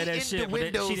supposed to say Gay that shit, but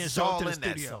innuendos she didn't is show up all to the in that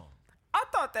studio. song. I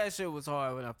thought that shit was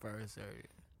hard when I first heard it.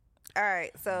 All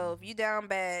right, so if you down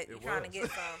bad, you It trying to was.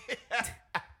 get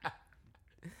some,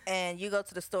 and you go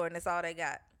to the store and that's all they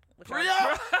got. Which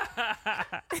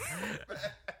I-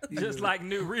 Just like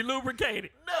new, relubricated,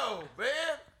 No, man.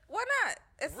 Why not?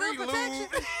 It's still protection.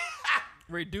 Relube.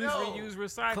 reduce, No. reuse,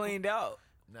 recycle. Cleaned out.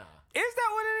 Nah. Is that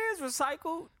what it is?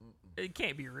 Recycled? It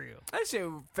can't be real. That shit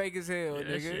fake as hell, Yeah, that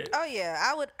nigga. shit. Oh yeah,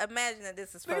 I would imagine that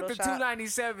this is Look at the Photoshop.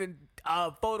 $2.97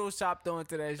 photoshopped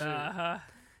onto that shit. Uh-huh.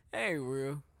 Ain't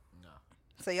real.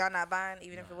 So y'all not buying,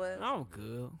 even if it was. I'm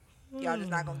good. Y'all just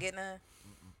not gonna get none.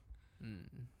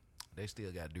 They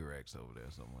still got Durex over there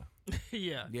somewhere.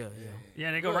 Yeah. Yeah.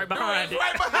 Yeah, they go right behind it.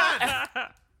 Right behind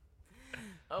it.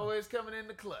 Always coming in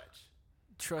the clutch.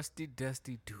 Trusty,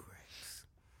 dusty Durex.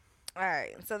 All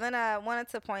right. So then I wanted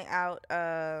to point out.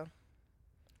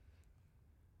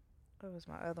 What was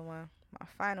my other one? My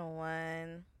final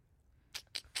one.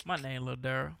 My name, Lil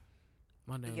Durrell.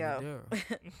 My name Yo. is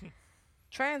Daryl.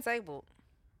 Transabled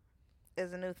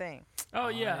is a new thing. Oh,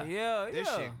 yeah. Yeah. This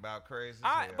shit about crazy.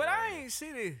 as hell But right I here. ain't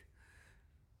see this.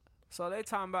 So they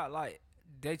talking about like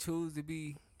they choose to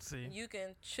be. See. You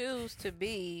can choose to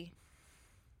be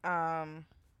Trans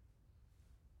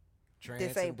and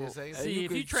disabled. See, you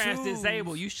if you could trans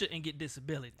disabled, choose. you shouldn't get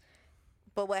disability.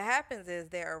 But what happens is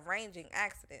they're arranging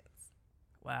accidents.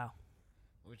 Wow.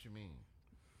 What you mean?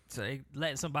 So they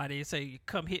letting somebody say,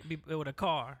 come hit me with a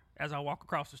car as I walk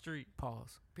across the street.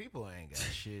 Pause. People ain't got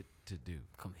shit to do.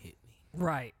 Come hit me.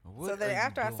 Right. What So are then you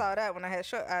after I doing? saw that, when I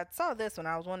saw this one,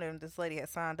 I was wondering if this lady had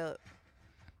signed up.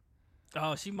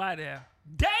 Oh, she might have.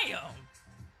 Damn.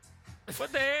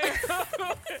 What the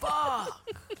hell? Fuck.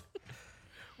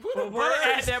 Well, why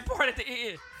they add that part at the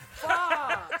end?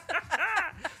 Fuck.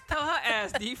 Tell her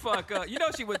ass the fuck up. You know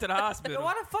she went to the hospital.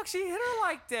 Why the fuck she hit her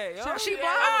like that? Yo? She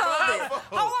blindfolded.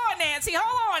 Hold on, Nancy.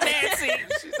 Hold on, Nancy.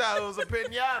 She thought it was a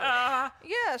pinata.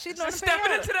 Yeah, she's doing She's the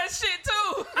stepping pinata. into that shit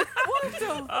too. What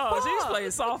the Oh, she's fuck? playing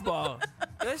softball.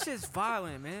 That shit's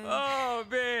violent, man. Oh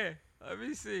man, let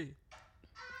me see.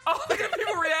 Oh, look at the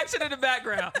people reaction in the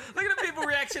background. Look at the people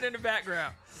reaction in the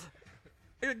background.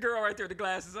 Look at the girl right there with the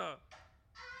glasses on.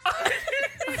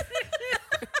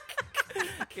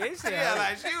 This shit Yeah, hurt.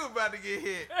 like she was about to get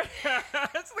hit.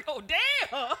 It's like, oh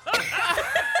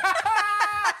damn.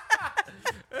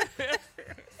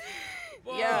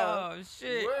 Yo. Oh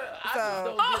shit.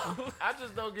 Well, I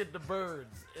just don't get the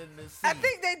birds in this scene. I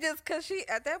think they just, cause she,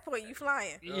 at that point, you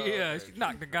flying. Yeah, she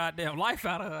knocked the goddamn life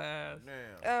out of her ass.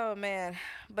 Damn. Oh man,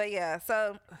 but yeah,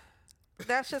 so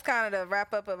that's just kind of the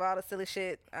wrap up of all the silly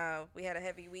shit. We had a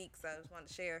heavy week, so I just wanted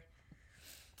to share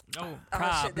No all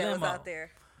the shit that was problemo. out there.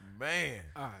 Man,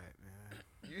 All right,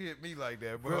 man. you hit me like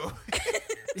that, bro.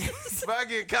 If I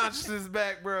get consciousness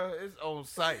back, bro, it's on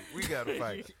site. We gotta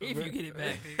fight. If you get it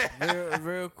back, nigga.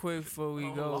 Real quick before we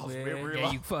go, lost man. memory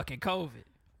Yeah, you fucking COVID.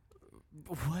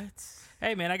 What?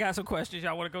 Hey man, I got some questions.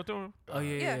 Y'all want to go through them? Oh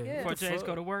yeah. Yeah. Before What the James fuck?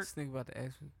 go to work? This nigga about to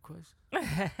ask me a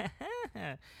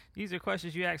question. These are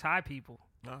questions you ask high people.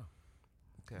 No.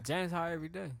 James high every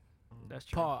day. That's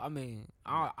true. Paul, I mean,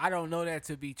 I don't know that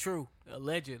to be true.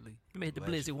 Allegedly, Let me hit the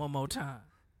blizzard one more time.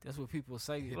 that's what people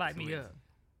say. Light me up.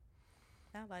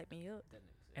 That light me up.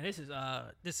 And this is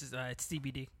it's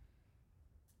CBD.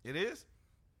 It is?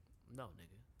 No,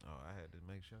 nigga. Oh, I had to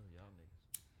make sure y'all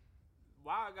niggas.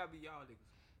 Why I gotta be y'all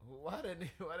niggas?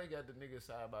 Why they got the nigga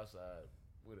side by side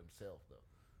with himself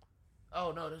though?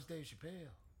 Oh no, that's Dave Chappelle.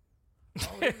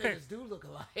 Oh, them niggas do look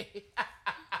alike.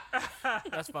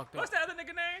 That's fucked up. What's the other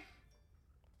nigga name?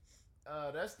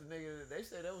 That's the nigga. They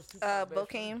said that was Tupac.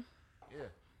 Bokeem. Yeah.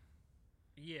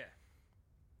 Yeah.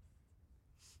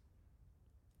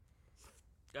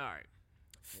 All right.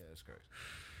 Yeah, that's crazy.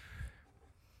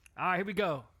 All right, here we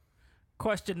go.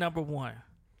 Question number 1.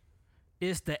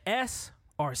 Is the S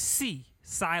or C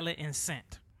silent in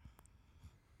scent?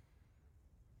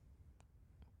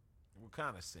 What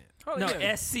kind of scent? Oh, No,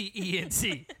 yeah.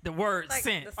 SCENT. The word Like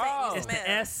scent. the scent you Oh. It's smell. the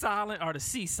S silent or the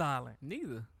C silent.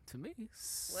 Neither to me.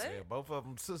 What? Yeah, both of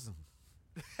them sizzling.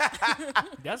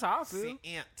 That's how I feel.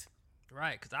 Scent.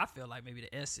 Right, because I feel like maybe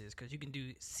the S is because you can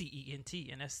do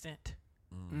CENT and that's scent.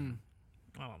 Mm.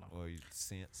 I don't know. Or you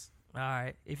sense. All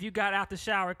right. If you got out the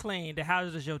shower clean, then how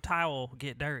does your towel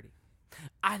get dirty?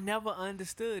 I never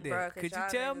understood that. Bruh, 'cause Could you y'all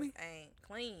tell niggas me? Ain't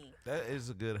clean. That is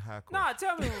a good high question. Nah,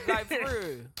 tell me, like, for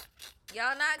real.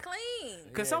 Y'all not clean.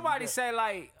 Cause somebody say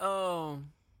like, how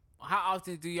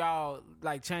often do y'all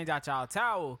like change out y'all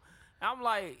towel? I'm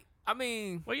like, I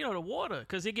mean, Well, you know the water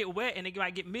because it get wet and it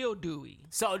might get mildewy.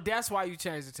 so that's why you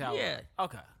change the towel. Yeah.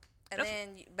 Okay. And then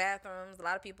bathrooms, a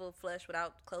lot of people flush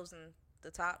without closing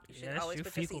the top. You should Yeah, that's always true.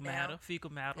 put your Fecal seat matter. down. Fecal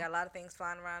matter. Got a lot of things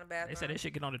flying around the bathroom. They said that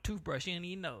shit get on the toothbrush. You didn't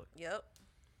even know it. Yep.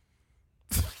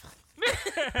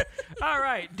 All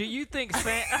right. Do you think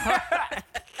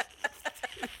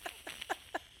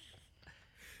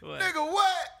What? Nigga,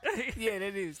 what? Yeah,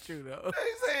 that is true though.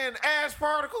 They saying ash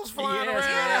particles flying Yes,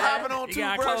 around man. and hopping on You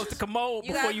gotta close the toothbrushes. commode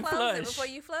You before gotta you close flush. it before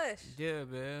you flush. Yeah,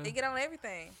 man. They get on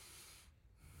everything.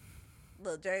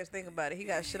 Look, James, think about it. He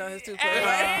got shit on his toothbrush.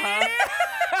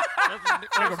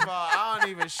 First of all, I don't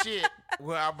even shit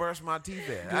where I brush my teeth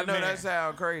at. I know man. that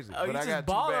sounds crazy, Oh, but you I got just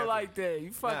two baller bathrooms. like that.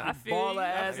 You fucking I feel baller you.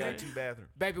 ass. I got nigga. two bathrooms.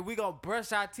 Baby, we gonna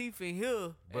brush our teeth in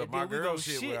here. But and my then we girl gonna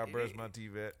shit where I brush my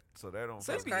teeth at, so that don't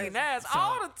So you fuck be with me. eating ass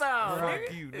all the time. Fuck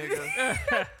nigga. you,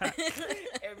 nigga.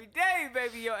 Every day,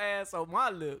 baby, your ass on my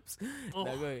lips. Now,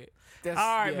 go ahead. That's,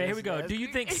 All right, yeah, man. Here we that's go. Do you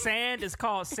nasty. think sand is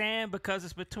called sand because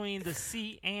it's between the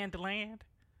sea and land?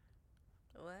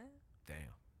 What?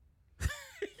 Damn.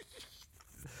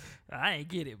 I ain't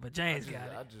get it, but James got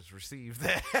I it. just received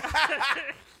that.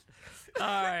 All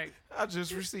right. I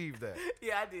just received that.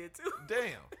 Yeah, I did too.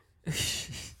 Damn.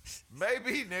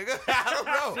 Maybe, nigga. I don't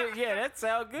know. Shit, yeah, that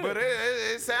sound good. But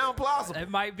it sounds plausible. It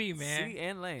might be, man. Sea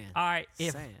and land. All right.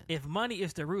 Sand. If money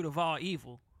is the root of all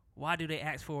evil, why do they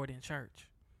ask for it in church?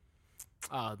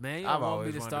 Oh man, you I've don't want me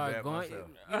always to wanted start that going. myself.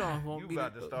 You don't want You me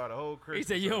about to to start a whole Christmas.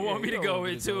 He said you don't want me to you go don't want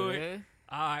me into go it. there.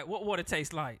 All right. What water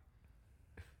tastes like?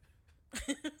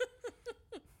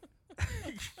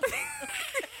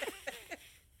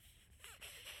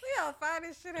 We all find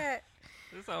this shit at.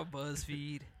 It's on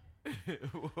BuzzFeed.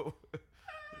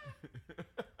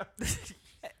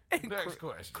 Next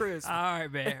question. Chris. All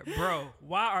right, man. Bro,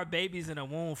 why are babies in the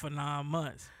womb for 9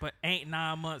 months, but ain't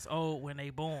 9 months old when they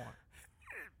born?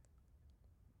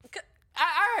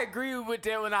 I agree with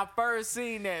that when I first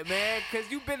seen that, man,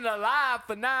 because you've been alive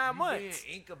for 9 months.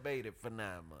 Being incubated for 9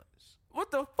 months.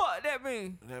 What the fuck that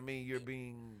mean? I mean, you're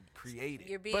being created.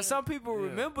 You're being. But some people Yeah.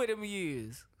 remember them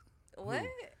years. What?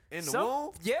 In the Some-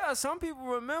 womb? Yeah, some people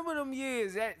remember them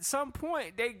years. At some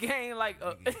point, they gain like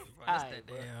a. That's Alright, that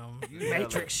bro. damn You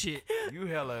Matrix shit. You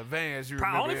hella advanced. You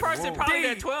Probably only remember in the person womb. probably D,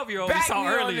 that 12-year-old we back saw me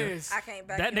on earlier. this. I can't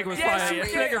back That you nigga was up. Yes, probably you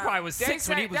that can. nigga probably was They 6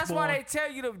 when say- he was that's born. why they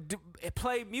tell you to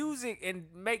play music and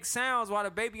make sounds while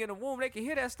the baby in the womb. They can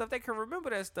hear that stuff. They can remember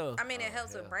that stuff. I mean, it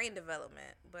helps with brain development,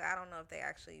 but I don't know if they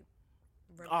actually.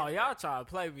 Oh, y'all trying to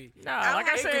play me. Nah, like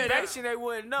I said, that, Incubation, they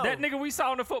wouldn't know. that nigga we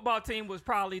saw on the football team was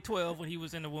probably 12 when he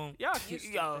was in the womb. Y'all,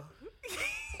 yo.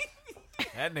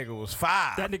 That nigga was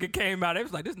 5. That nigga came out. It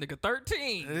was like, this nigga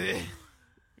 13.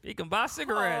 He can buy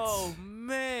cigarettes. Oh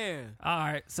man. All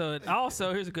right. So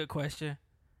also, here's a good question: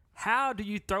 how do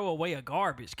you throw away a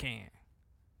garbage can?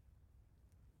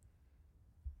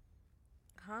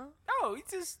 Huh? Oh, you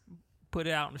just Put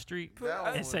it out in the street That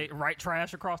one and say right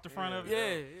trash across the front of it.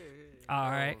 yeah. All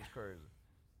right. That was crazy.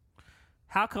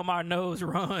 How come our nose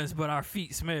runs but our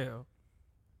feet smell?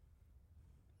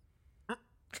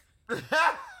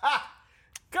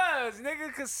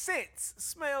 Cause scents,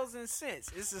 smells and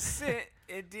scents. It's a scent,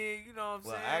 and then you know what I'm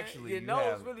Well, saying. actually, your you nose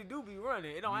have- really do be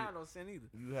running. It don't have no scent either.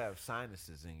 You have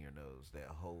sinuses in your nose that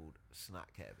hold snot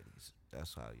cavities.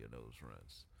 That's how your nose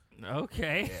runs.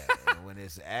 Okay. Yeah, and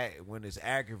when it's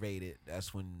aggravated,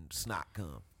 that's when snot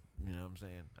come. You know what I'm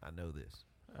saying? I know this.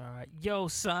 All right. Yo,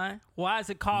 son, why is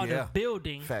it called Yeah. a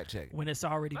building Fact check. when it's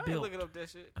already I ain't built? looking up that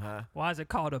shit. Huh? Why is it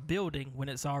called a building when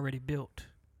it's already built?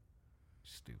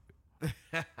 Stupid.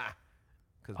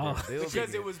 Because Oh.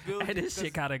 Because it was built. Hey, this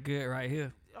shit kind of good right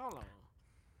here. Hold on.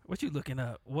 What you looking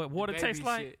up? What water The tastes baby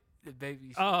like? shit. The baby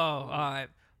shit. Oh, all right.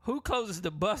 Who closes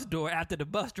the bus door after the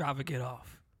bus driver get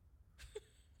off?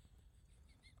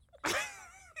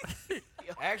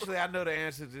 Actually, I know the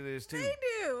answer to this too. They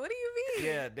do. What do you mean?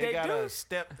 Yeah, they They got do? a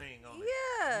step thing on it.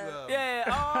 Yeah. You, Yeah.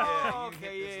 yeah, Oh, you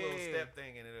okay. hit this little Yeah. step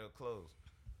thing and it'll close.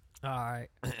 All right.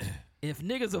 If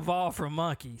niggas evolved from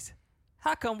monkeys,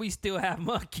 how come we still have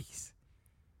monkeys?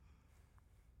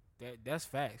 That's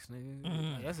facts, nigga.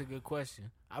 Mhm. That's a good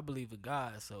question. I believe in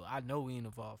God, so I know we ain't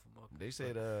involved from They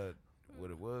said what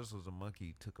it was a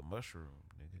monkey took a mushroom,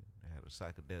 nigga. They had a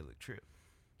psychedelic trip.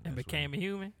 And That's became a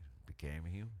human. became a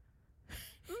human.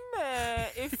 Man,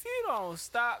 if you don't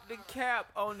stop the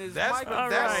cap on this That's- microphone, All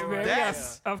That's- right, man. We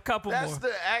that's- got a couple That's more.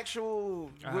 the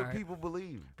actual All what right. people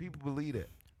believe. People believe that.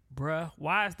 Bruh,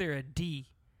 why is there a D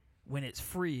when it's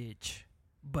fridge,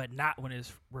 but not when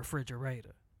it's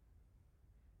refrigerator?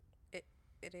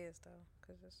 It is though,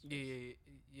 cause it's yeah.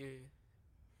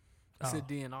 It's Oh. a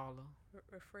D in all of them.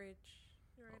 refrigerator.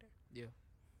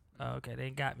 Oh, okay,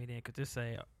 they got me then because this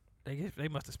say they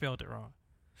must have spelled it wrong.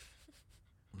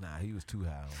 Nah, he was too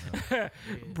high on that.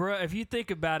 Bruh, if you think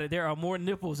about it, there are more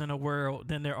nipples in the world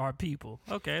than there are people.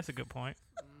 Okay, that's a good point.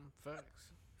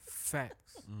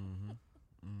 Facts. Mm-hmm.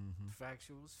 Mm-hmm.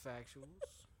 Factuals.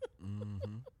 Mm-hmm.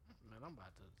 Man, I'm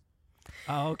about to.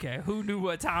 Oh, okay. Who knew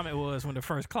what time it was when the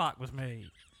first clock was made?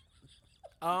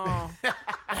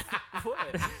 What?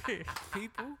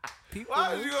 People.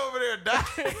 Why was you over there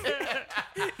dying?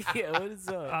 Yeah, what is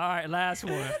up? All right, last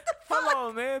one. Hold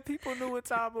on, man. People knew what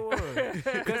time it was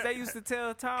because they used to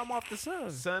tell time off the sun.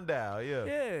 Sundial, yeah.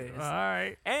 Yeah. All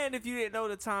right. And if you didn't know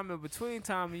the time in between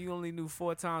time and you only knew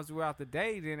 4 times throughout the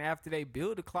day, then after they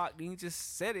build the clock, then you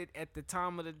just set it at the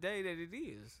time of the day that it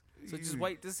is. So just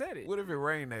wait to set it. What if it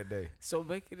rained that day? So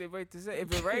make it wait to set.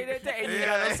 If it rained that day, and you Yeah.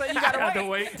 gotta, so you gotta Have to wait.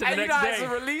 wait till the And you next know day. it's a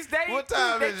release date. What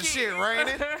time They is the keep- shit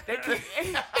raining? They keep.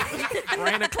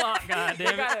 Rain o'clock,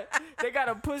 goddammit. They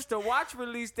gotta push the watch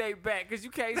release date back because you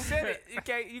can't set it.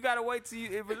 You gotta wait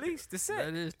till it release to set.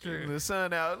 That is true. The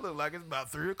sun out, it look like it's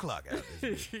about 3 o'clock out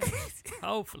this bitch.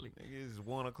 Hopefully. Nigga, it's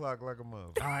 1 o'clock like a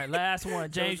mother. All right, last one.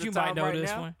 James, the you might time know right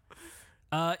this now?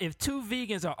 one. If two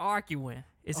vegans are arguing,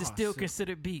 is it Oh, still shit.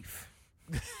 considered beef?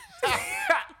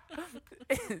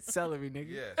 Celery, nigga.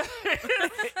 Yes.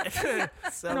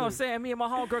 You know what I'm saying? Me and my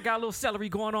homegirl got a little celery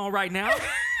going on right now.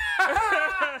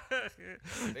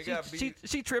 They got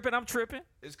she tripping, I'm tripping.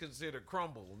 It's considered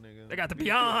crumble, nigga. They got the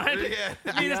beyond. Yeah.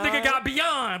 Me and this nigga got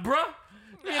beyond, bruh.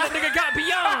 Me and that nigga got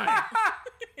beyond.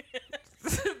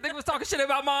 Nigga was talking shit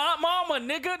about my aunt mama,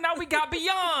 nigga. Now we got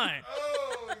beyond.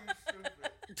 Oh, you stupid.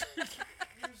 You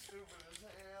stupid as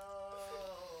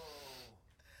hell.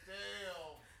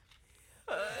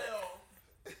 Damn.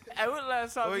 Hey, what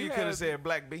last time Well, you could have had- said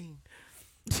black bean.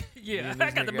 Yeah, and I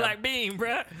this got the nigga black bean,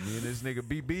 bruh. Me and this nigga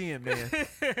BBing, man.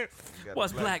 Got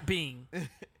What's the black bean?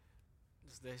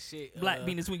 It's that shit. Black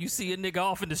bean is when you see a nigga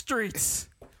off in the streets.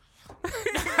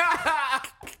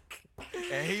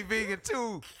 And he vegan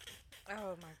too.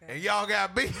 Oh my god. And y'all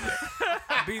got beef.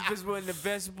 Beef is when the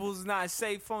vegetables not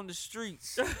safe on the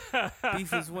streets.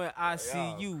 Beef is when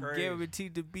ICU crazy.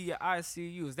 guaranteed to be an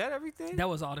ICU. Is that everything? That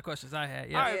was all the questions I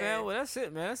had. Yeah. All right, Yeah. man. Well, that's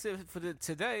it, man. That's it for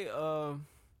today.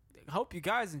 Hope you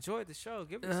guys enjoyed the show.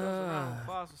 Give yourselves a round of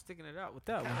applause for sticking it out with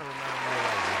that one.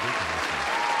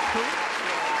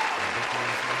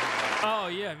 Oh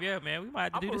yeah, man. We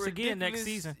might have to do I'm a this again next ridiculous-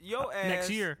 season. Yo ass, Next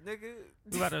year. nigga.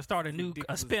 We got to start a new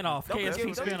Ridiculous. spinoff, Don't KSP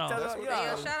give- don't spinoff. tell- Hey,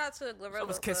 yeah. shout out to Glorilla Glorilla?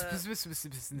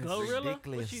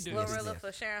 What she do? Glorilla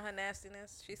for sharing her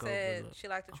nastiness. She said Glorilla. she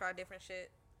liked to try different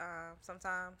shit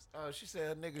sometimes. Oh, she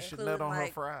said a nigga should including, nut on her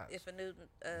like, fries. If a new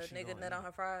she nigga gonna nut eat on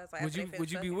her fries, like Would after you they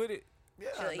would you finish be sucking. with it? Yeah,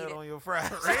 she'll I eat nut it. on your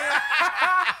fries. Yo,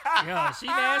 she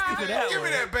nasty for that Give me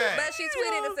one. that back. But she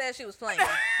tweeted and said she was playing.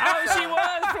 Oh, she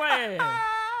was playing.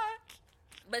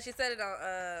 But she said it on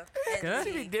Good.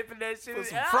 She be NBC. dipping that shit Put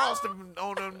in. some frosting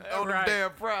on them Right.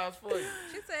 damn fries for you.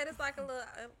 She said it's like a little,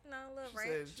 a little She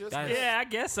ranch. said just That's- Yeah, I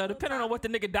guess so. Depending on what the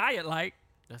nigga diet like.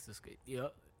 That's just good.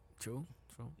 Yep. True.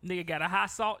 Nigga got a high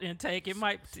salt intake. It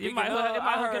might I hook it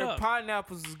heard up.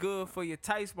 pineapples is good for your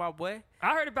taste, my boy.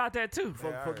 I heard about that too. Yeah,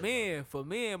 I heard For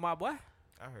men, my boy.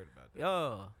 I heard about that.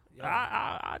 Yo.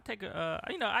 I take a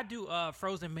I do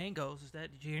frozen mangoes. Is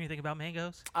that? Did you hear anything about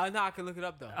mangoes? No, I can look it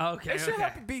up though. Okay, It should okay.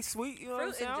 have to be sweet. You know what I'm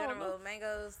Fruit saying? in I don't general, know.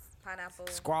 mangoes, pineapple.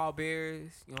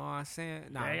 Strawberries. You know what I'm saying?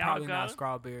 Nah, There y'all probably go. not We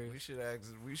strawberries. should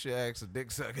ask a dick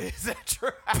sucker. Is that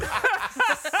true?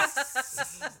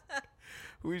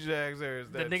 We should ask her. Is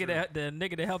The that nigga true? the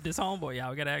nigga that helped this homeboy, y'all.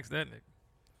 We gotta ask that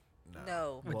nigga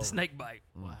No. with the snake bite.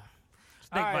 Wow.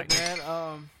 Snake All right, bite.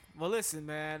 man. Well, listen,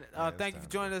 man. it's Thank you for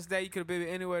time joining us today. You could have been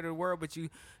anywhere in the world, but you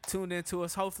tuned into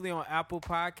us hopefully on Apple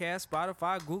Podcasts,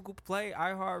 Spotify, Google Play,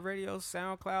 iHeartRadio,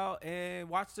 SoundCloud, and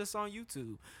watched us on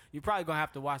YouTube. You're probably gonna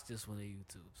have to watch this one on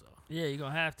YouTube. So Yeah, you're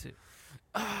gonna have to.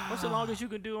 What's the longest you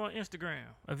can do on Instagram?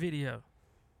 A video.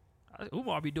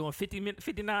 Umar be doing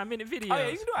 59-minute videos. Oh, yeah,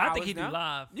 you can do I think hours he do now.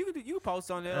 live. you could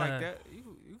post on there Uh, like that.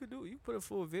 You could do. You could put a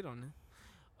full vid on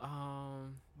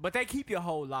But they keep your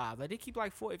whole live. Like they keep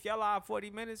like if y'all live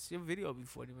 40 minutes, your video will be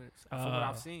 40 minutes. From what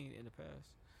I've seen in the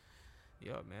past.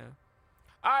 Yeah, man.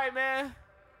 All right, man.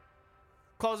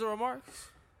 Closing remarks.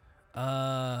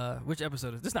 Which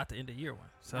episode is this? Not the end of year one.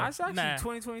 So It's actually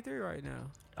 2023 right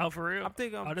now. Oh, for real? I'm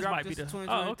thinking this drop might be this the. in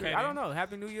Oh, 2023. okay. I don't know.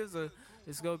 Happy New Year's.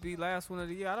 It's gonna be last one of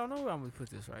the year. I don't know where I'm gonna put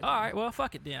this right now. All right, well,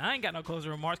 fuck it then. I ain't got no closing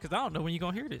remarks because I don't know when you're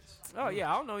gonna hear this. Oh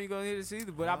yeah, I don't know when you're gonna hear this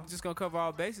either, but I'm just gonna cover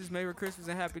all bases. Merry Christmas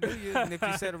and Happy New Year. And if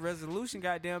you set a resolution,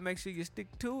 goddamn, make sure you stick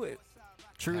to it.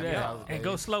 True Happy that. holidays. And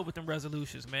go slow with them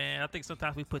resolutions, man. I think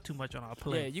sometimes we put too much on our Yeah,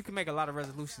 plate. you can make a lot of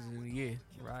resolutions in a year.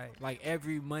 Right. Like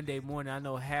every Monday morning, I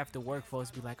know half the workforce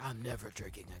be like, "I'm never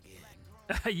drinking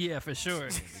again," Yeah, for sure.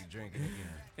 Be drinking again.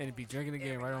 and it be drinking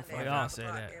again right on We Friday. all say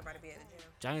that. Everybody be at the gym.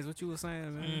 James, what you was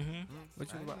saying, man? Mm-hmm.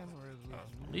 What you about?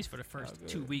 At least for the first Oh, good.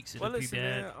 2 weeks, Well, it'll be listen,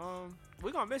 bad. man.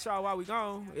 We're gonna miss y'all while we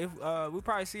gone. If we'll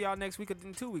probably see y'all next week or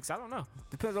in 2 weeks. I don't know.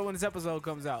 Depends on when this episode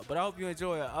comes out. But I hope you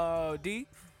enjoy it. D,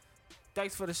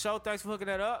 thanks for the show. Thanks for hooking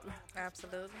that up.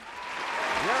 Absolutely.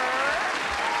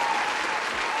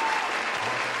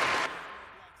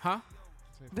 Huh?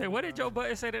 Hey, what did Joe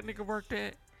Budden say that nigga worked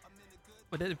at?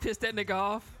 But did it piss that nigga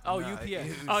off? Oh, Nah, UPS. it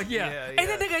was- Oh, yeah. Ain't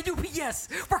that nigga at UPS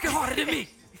working harder than me?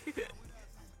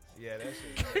 Yeah, that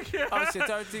shit. Oh shit,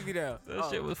 turn the TV down. That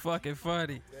shit was fucking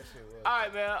funny. That shit was. All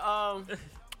right, man.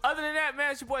 Other than that,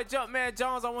 man, it's your boy Jumpman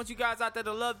Jones. I want you guys out there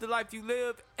to love the life you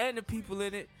live and the people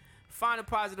in it. Find a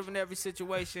positive in every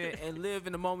situation and live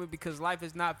in the moment because life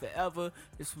is not forever.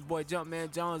 It's your boy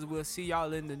Jumpman Jones. We'll see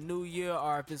y'all in the new year,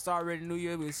 or if it's already New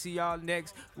Year, we'll see y'all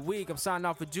next week. I'm signing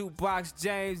off for Jukebox,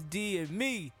 James, D, and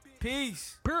me.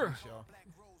 Peace. Brr.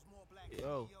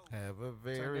 Yo. Have a Turn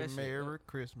very that shit Merry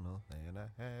Christmas and a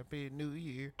Happy New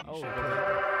Year. Oh,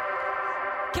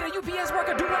 Can a UPS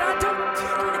worker do what I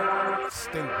do?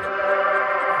 Stupid.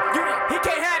 he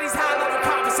can't have these high-level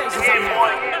conversations on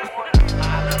here.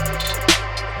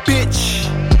 Bitch,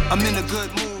 I'm in a good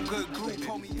mood, good group,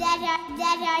 homie. Dad,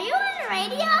 are you on the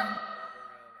radio?